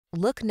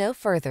Look no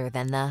further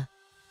than the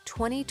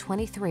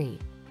 2023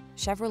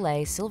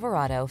 Chevrolet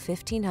Silverado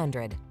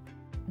 1500.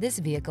 This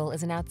vehicle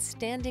is an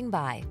outstanding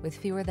buy with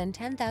fewer than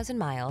 10,000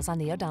 miles on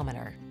the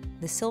odometer.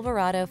 The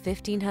Silverado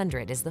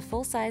 1500 is the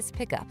full-size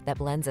pickup that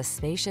blends a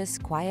spacious,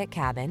 quiet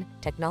cabin,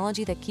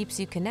 technology that keeps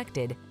you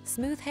connected,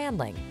 smooth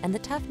handling, and the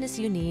toughness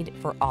you need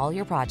for all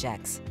your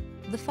projects.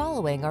 The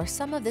following are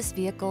some of this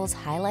vehicle's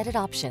highlighted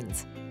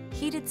options: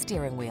 heated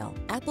steering wheel,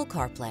 Apple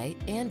CarPlay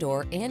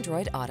and/or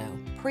Android Auto,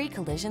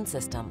 pre-collision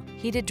system,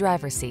 heated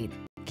driver's seat,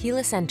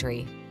 keyless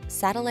entry,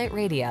 satellite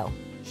radio,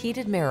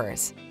 heated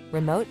mirrors,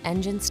 remote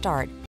engine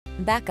start,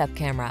 backup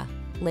camera,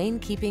 lane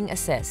keeping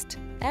assist.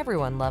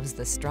 Everyone loves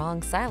the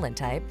strong, silent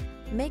type.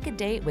 Make a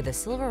date with a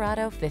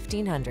Silverado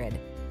 1500.